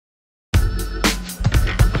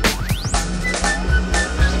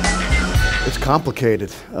complicated.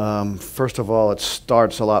 First of all, it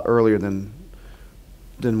starts a lot earlier than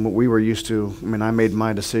what we were used to. I mean, I made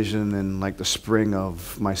my decision in like the spring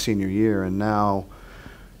of my senior year, and now,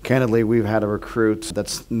 candidly, we've had a recruit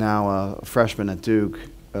that's now a freshman at Duke,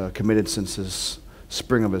 committed since his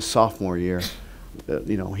spring of his sophomore year.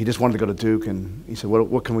 You know, he just wanted to go to Duke, and he said,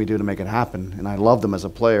 "What can we do to make it happen?" And I loved him as a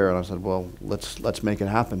player, and I said, "Well, let's make it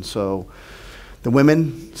happen." So, the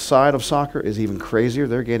women's side of soccer is even crazier.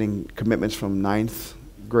 They're getting commitments from 9th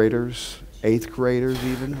graders, 8th graders,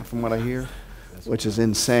 even from what I hear, which is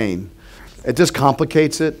insane. It just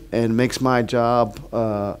complicates it and makes my job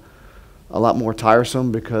a lot more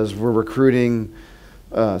tiresome because we're recruiting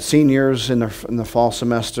seniors in the fall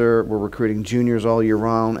semester, we're recruiting juniors all year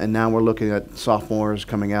round, and now we're looking at sophomores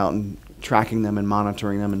coming out and tracking them and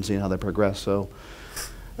monitoring them and seeing how they progress. So,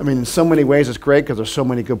 I mean, in so many ways it's great because there's so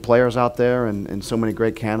many good players out there and so many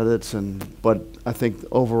great candidates. But I think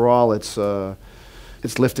overall it's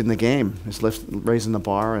lifting the game. It's raising the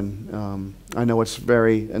bar, and I know it's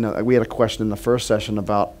very. And we had a question in the first session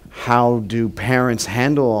about how do parents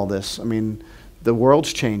handle all this. I mean, the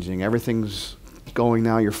world's changing. Everything's going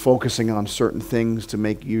now. You're focusing on certain things to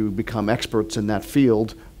make you become experts in that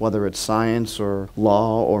field, whether it's science or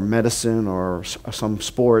law or medicine or some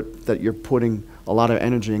sport that you're putting a lot of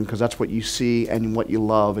energy in because that's what you see and what you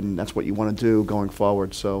love and that's what you want to do going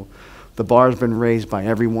forward. So the bar has been raised by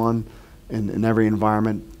everyone in every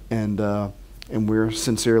environment, and we're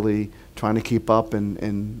sincerely trying to keep up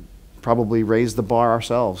and probably raise the bar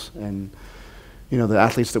ourselves. And you know, the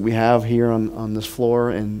athletes that we have here on this floor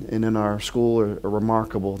and in our school are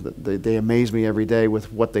remarkable. They amaze me every day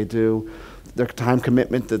with what they do. Their time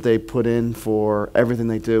commitment that they put in for everything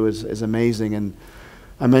they do is amazing. And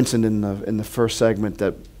I mentioned in the first segment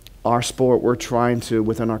that our sport, we're trying to,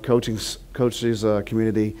 within our coaches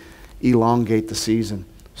community, elongate the season.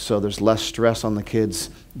 So there's less stress on the kids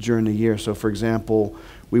during the year. So for example,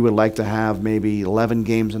 we would like to have maybe 11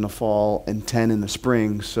 games in the fall and 10 in the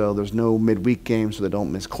spring, so there's no midweek games so they don't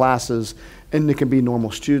miss classes, and they can be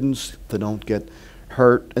normal students, they don't get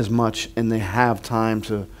hurt as much, and they have time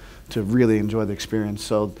to really enjoy the experience.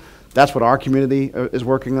 So that's what our community is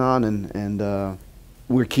working on, and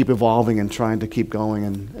we keep evolving and trying to keep going,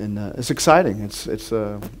 and it's exciting.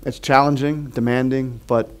 It's challenging, demanding,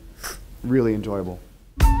 but really enjoyable.